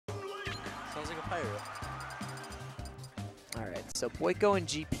pirate. All right, so Boiko and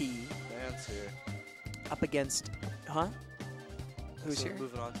GP Bands here. up against, huh? Who's So here?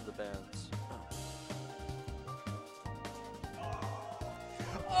 moving on to the bands.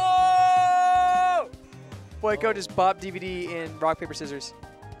 Oh! Boiko just bopped DVD in rock, paper, scissors.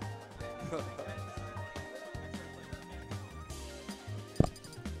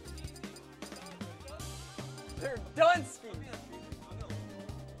 They're done skiing.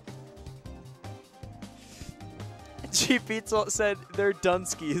 GP said they're done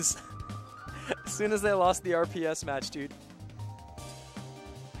skis. As soon as they lost the RPS match, dude.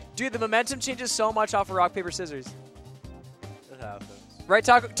 Dude, the momentum changes so much off of rock, paper, scissors. It happens. Right,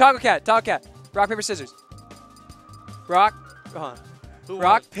 Taco Cat. Rock, paper, scissors. Rock,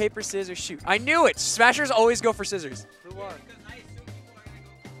 rock, paper, scissors, shoot. I knew it. Smashers always go for scissors. Who won?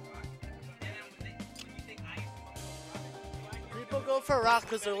 People go for rock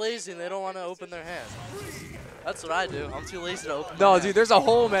because they're lazy and they don't want to open their hand. That's what I do. I'm too lazy to open my No, hand. dude, there's a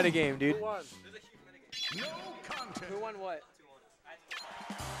whole metagame, dude. Who won? Who won what?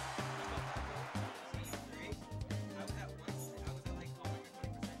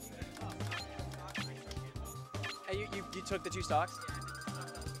 Hey, you took the 2 stocks?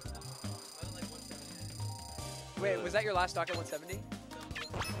 Wait, was that your last stock at 170?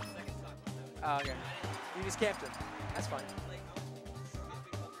 Oh, okay. You just camped him. That's fine.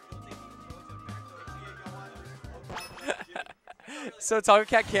 So Taco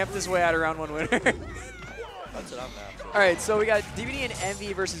Cat camped his way out around 1 winner. That's what I'm after. All right, so we got DVD and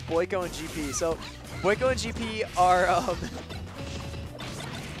Envy versus Boiko and GP. So Boiko and GP are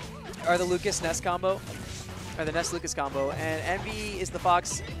the Lucas Ness combo, or the Ness Lucas combo, and Envy is the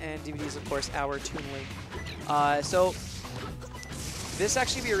Fox, and DVD is of course our Toon Link. So this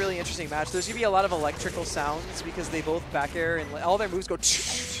actually be a really interesting match. There's gonna be a lot of electrical sounds because they both back air and all their moves go.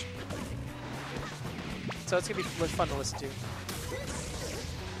 So it's gonna be fun to listen to.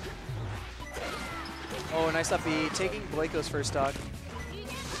 Oh, nice up B, taking Boiko's first stock.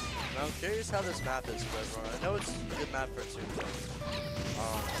 Now, I'm curious how this map is for everyone. I know it's a good map for Toon Link.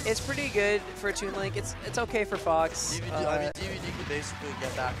 It's pretty good for Toon Link. It's okay for Fox. DVD, I mean, DVD can basically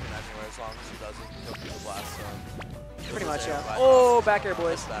get back from anywhere as long as he doesn't go through the blast zone. Pretty much, yeah. Oh, back air,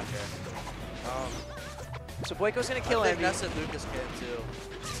 boys. Back air. So Boiko's gonna kill I think Envy. Ness and Lucas can too.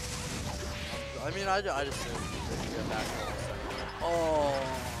 I mean, I just think they can get back from Oh,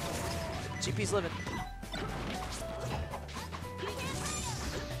 GP's living.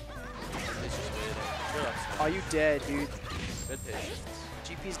 He's just waiting. Good upstairs. Are you dead, dude? Good patience.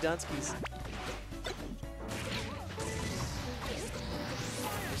 GP's Dunskies.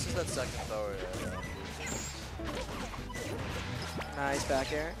 This is that second forward area. Nice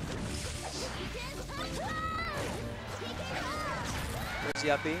back air. Where's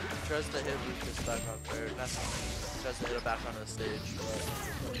the up B? He tries to hit Lucas back on third. Ness tries to hit it back onto the stage.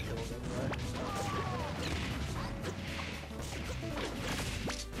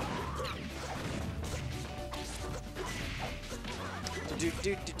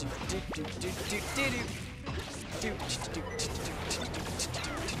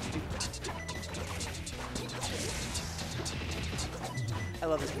 I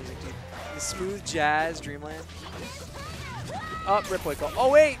love this music, dude. The smooth jazz, Dreamland. Oh, Rip Boiko. Oh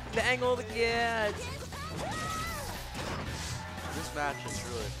wait, the angle, yeah. This match is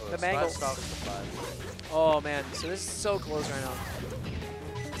really close. The mangle. 5 stocks to 5. Oh man, so this is so close right now.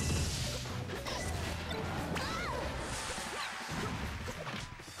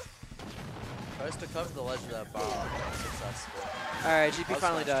 Tries to cover the ledge of that bomb. Successful. All right, GP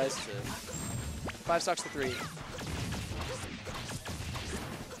finally dies. 5 5 stocks to 3.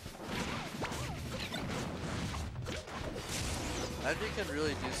 Envy can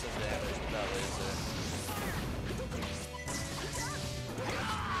really do some damage with that laser.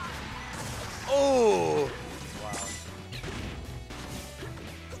 Oh! Wow.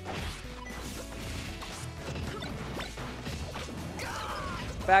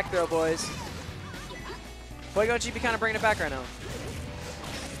 Back throw, boys. Boiko and GP kind of bringing it back right now.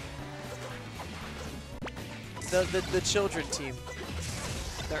 The children team.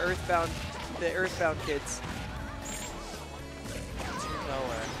 The Earthbound kids.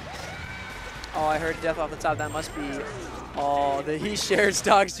 Nowhere. Oh, I heard death off the top. That must be. Oh, he shares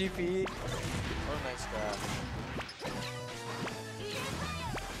dogs GP. What a nice grab.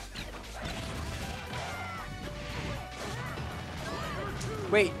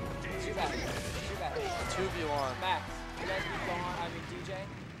 Wait. 2v1. Max, you guys keep going on. I mean, DJ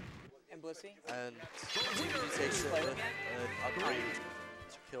and Blissy. And he takes it with an upgrade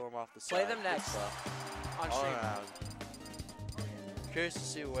to kill him off the side. Play them next on All stream. around. curious to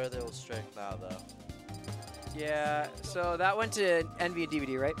see where they will strike now, though. Yeah, so that went to Envy and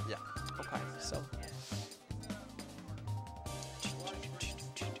DVD, right? Yeah. Okay, so.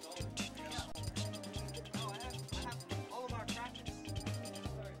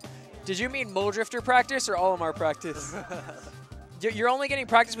 Did you mean Muldrifter practice or Olimar practice? You're only getting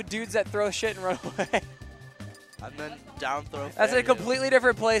practice with dudes that throw shit and run away. And then down throw fair That's a completely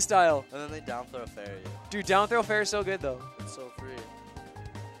different play style. And then they down throw fair you. Dude, down throw fair is so good, though. It's so free.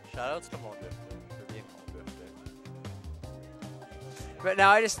 Shoutouts to Muldrifter for being Muldrifter. But now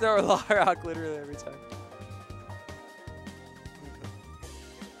I just throw a law rock literally every time.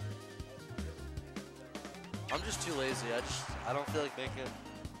 I'm just too lazy. I don't feel like making.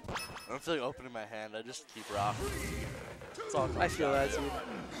 I don't feel like opening my hand. I just keep rocking. That's all it I feel that, dude.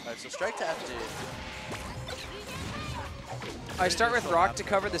 Alright, so strike to FD. I start with rock to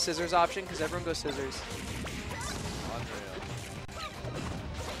cover the scissors option because everyone goes scissors. Unreal.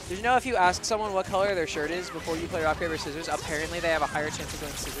 Did you know if you ask someone what color their shirt is before you play rock, paper, scissors, apparently they have a higher chance of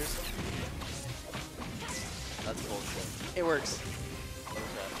going scissors? That's bullshit. It works.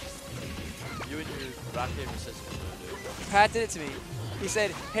 Okay. You and your rock, paper, scissors do it. Pat did it to me. He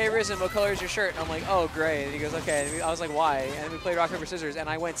said, "Hey Risen, what color is your shirt?" And I'm like, "Oh, gray." And he goes, "Okay." And I was like, "Why?" And then we played rock, paper, scissors, and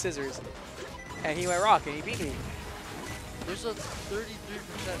I went scissors. And he went rock, and he beat me. There's a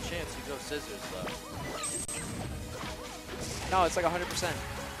 33% chance you go scissors, though. No, it's like 100%.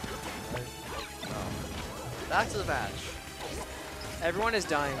 No. Back to the match. Everyone is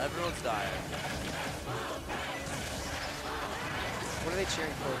dying. Everyone's dying. What are they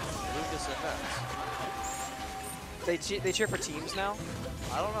cheering for? Lucas and Nets. They cheer for teams now?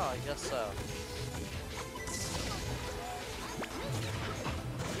 I don't know. I guess so.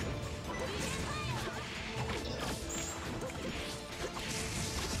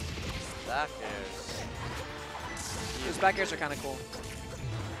 Back airs. Those back airs are kind of cool.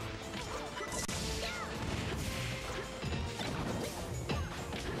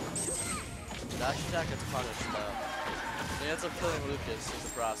 Dash attack gets punished though. He ends up killing Lucas in the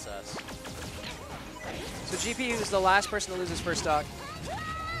process. So GP is the last person to lose his first stock.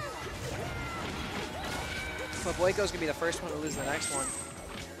 But Boiko's going to be the first one to lose the next one.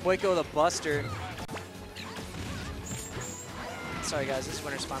 Boiko the Buster. Sorry guys, this is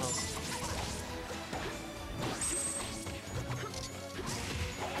Winners Finals.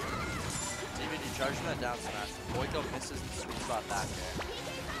 DVD charging that down smash. Boiko misses the sweet spot back there.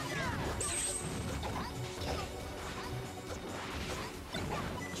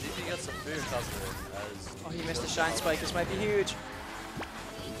 GP gets some free recovery. Oh, he missed the shine spike. This might be huge.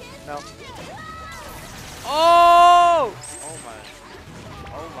 No. Oh! Oh my.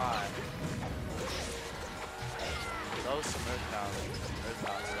 Oh my. That was some earthbound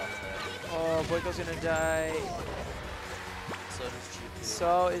stuff there. Oh, Boiko's gonna die. So does GP.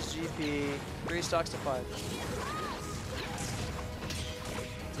 So is GP. 3 stocks to 5.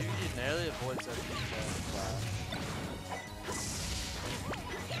 DVD narrowly avoids that flash.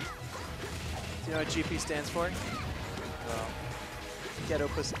 Do you know what GP stands for? No. Ghetto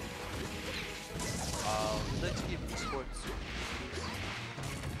pussy. Let's keep esports.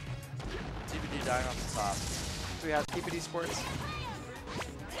 DVD dying on the top. Do we have to keep it esports?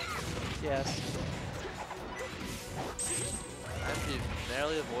 Yes. MP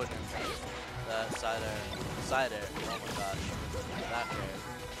narrowly avoiding that side air. Side air. Oh my gosh. Back air.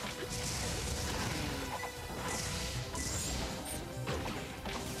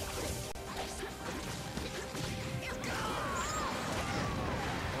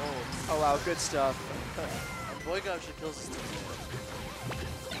 Oh wow, good stuff. Boiko actually kills his team.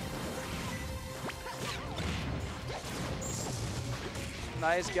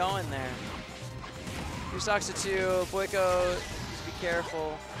 Nice going there. 2 stocks to 2. Boiko, just be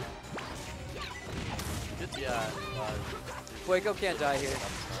careful. Good, yeah. Boiko can't die here.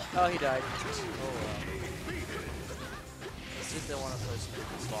 Oh, he died. Oh, let's see if they want to play some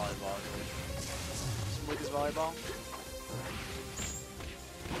Lucas volleyball here. Some Lucas volleyball.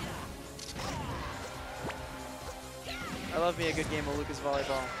 I love me a good game of Lucas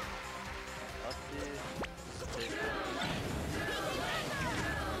volleyball.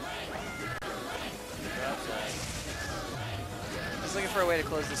 Just looking for a way to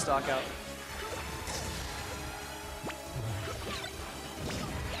close this stock out.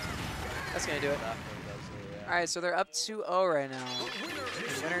 That's gonna do it. Alright, so they're up 2-0 right now.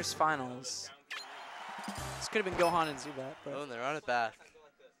 Winners Finals. This could have been Gohan and Zubat, but oh, and they run it back.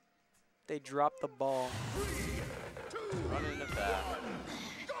 they dropped the ball. Running it back.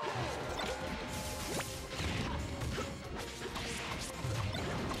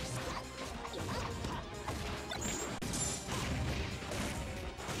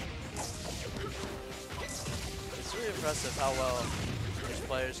 impressive how well these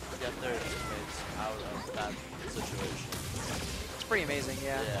players can get their teammates out of that situation. It's pretty amazing,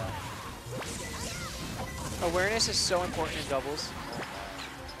 yeah. Yeah. Awareness is so important in doubles.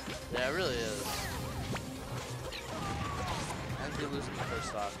 Yeah, it really is. And you're losing the first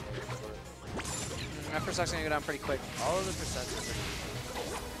stock. That first stock's gonna go down pretty quick. All of the percents are pretty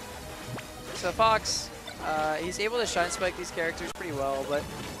So Fox, he's able to shine spike these characters pretty well, but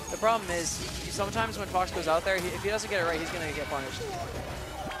the problem is sometimes when Fox goes out there, if he doesn't get it right, he's gonna get punished.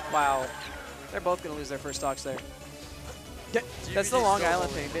 Wow. They're both gonna lose their first stocks there. That's the Long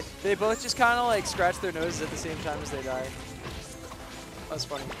Island thing. They both just kind of like scratch their noses at the same time as they die. That was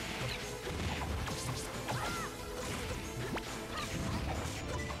funny.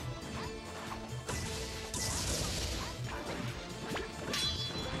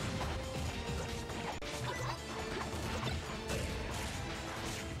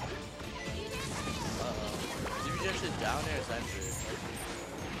 DVD actually down air is entry.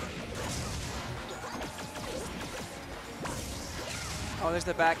 Oh, there's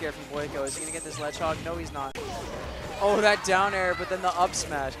the back air from Boiko. Is he going to get this ledge hog? No, he's not. Oh, that down air, but then the up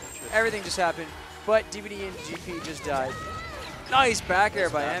smash. Everything just happened. But DVD and GP just died. Nice back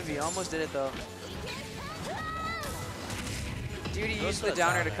air by Envy. Almost did it, though. DVD used the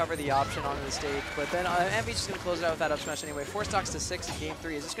down air to cover the option onto the stage. But then Envy's just going to close it out with that up smash anyway. 4 stocks to 6 in game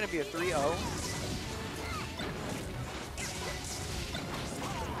 3. Is this going to be a 3-0?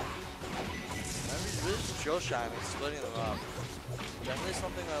 Envy's really just drill shining, splitting them up. Definitely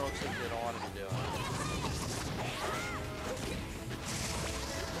something that looks like they don't want to be doing.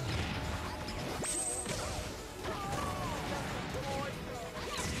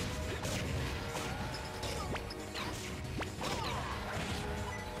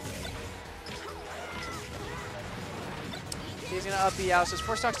 He's going to up B out, so it's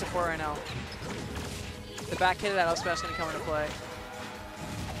 4 stocks to 4 right now. The back hit of that up smash is going to come into play.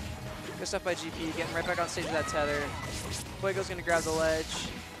 Good stuff by GP, getting right back on stage with that tether. Boiko's going to grab the ledge.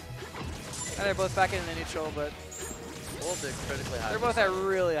 And they're both back in the neutral, but Critically high. they're both at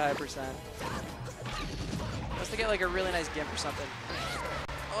really high percent. Unless they get like a really nice gimp or something.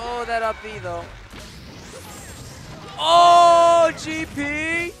 Oh, that up B though. Oh,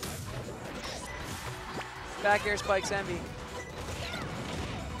 GP! Back air spikes Envy.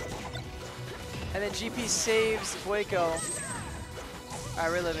 And then GP saves Boiko.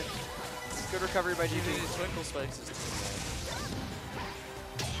 Alright, relive it. Good recovery by GP. Twinkle spikes his teammate.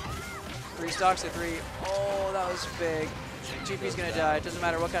 3 stocks to 3. Oh, that was big. GP's gonna die. It doesn't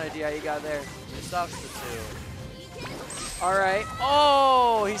matter what kind of DI you got there. 3 stocks to 2. Alright.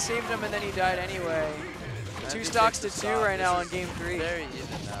 Oh, he saved him and then he died anyway. And 2 he stocks to takes the 2 stock. right now in This game is 3. Very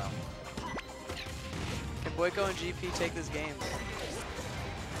even now. Can Boiko and GP take this game?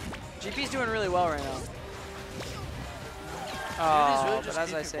 GP's doing really well right now. Oh, really but just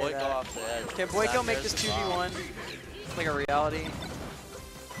as I keeping say Boiko that, off the edge. can Boiko Back make airs this the bomb. 2v1 like a reality?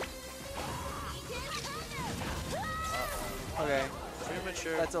 Okay,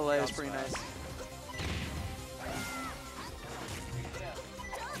 Premature. that delay was down pretty smash. nice.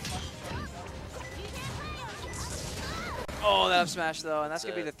 Oh, that up smash though, and that's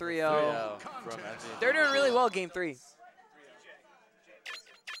going to be the 3-0. 3-0 from Envy. They're doing really well game 3.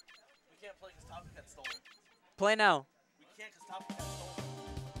 Play now.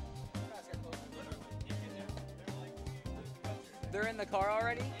 They're in the car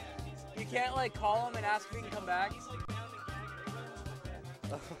already? You can't like call them and ask if you can come back?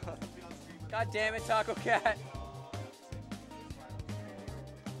 God damn it, Taco Cat.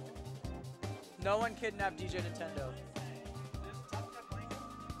 No one kidnapped DJ Nintendo.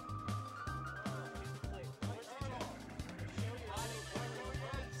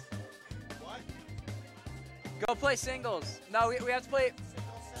 Go play singles. No, we have to play.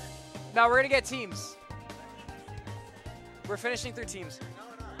 No, we're gonna get teams. We're finishing through teams.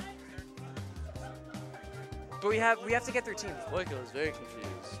 But we have to get through teams. Boiko is very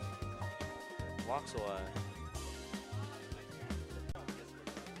confused. Walks away.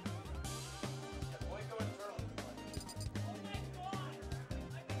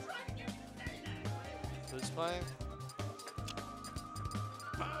 Who's playing?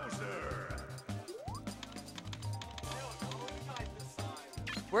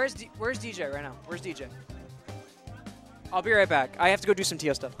 Where's DJ right now? Where's DJ? I'll be right back. I have to go do some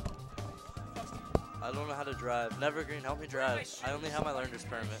TO stuff. I don't know how to drive. Nevergreen, help me drive. I only have my learner's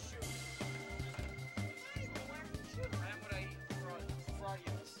permit.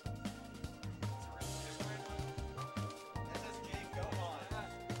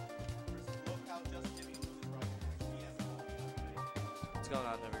 What's going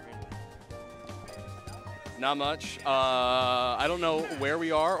on, Nevergreen? Not much. I don't know where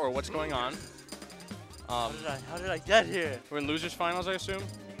we are or what's going on. How did I get here? We're in losers finals, I assume?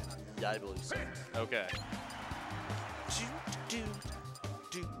 Yeah, I believe so. Okay.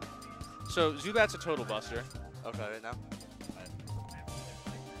 So Zubat's a total buster. Okay, right now.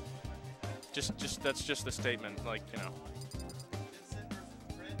 That's just the statement, like, you know.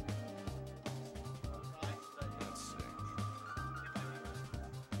 Let's see.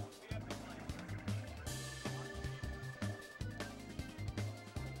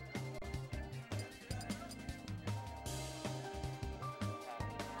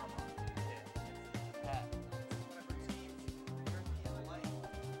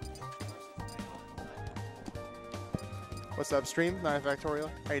 What's up, Stream? 9 Factorial.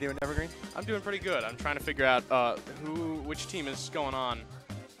 How you doing, Evergreen? I'm doing pretty good. I'm trying to figure out which team is going on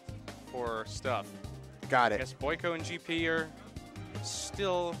for stuff. Got I it. guess Boiko and GP are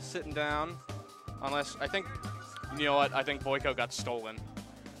still sitting down, unless I think, you know what? I think Boiko got stolen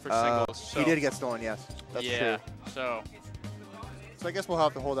for singles. So He did get stolen, yes. That's yeah. true. So So I guess we'll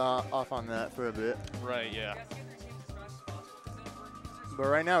have to hold off on that for a bit. right, yeah. But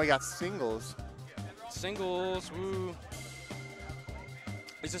right now we got singles. Singles, woo.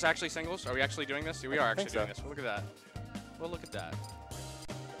 Is this actually singles? Are we actually doing this? We are actually doing this. Well, look at that. Well, look at that.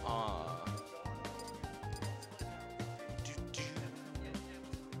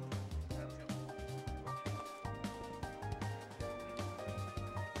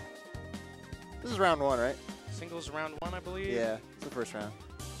 This is round 1, right? Singles round 1, I believe. Yeah, it's the first round.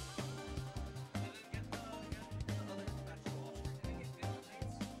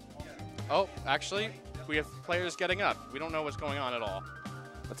 Oh, actually, we have players getting up. We don't know what's going on at all.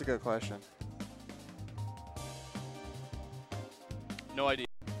 That's a good question. No idea.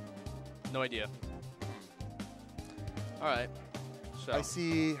 No idea. All right. So I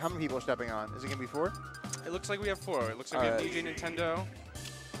see how many people are stepping on. Is it going to be 4? it looks like we have 4. It looks like we have DJ Nintendo,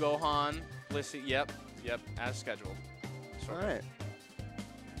 Gohan, Blissey. Yep, as scheduled. So All right.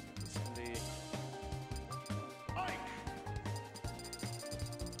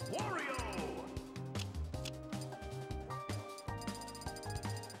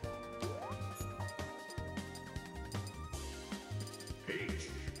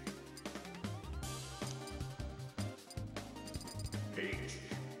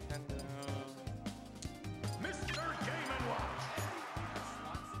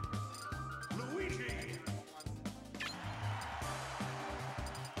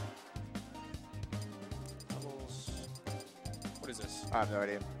 What is this? I have no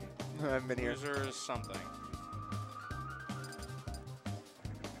idea. I haven't been here. Users something.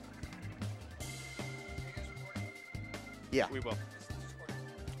 Yeah. We will.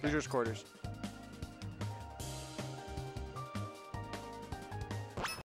 Losers quarters.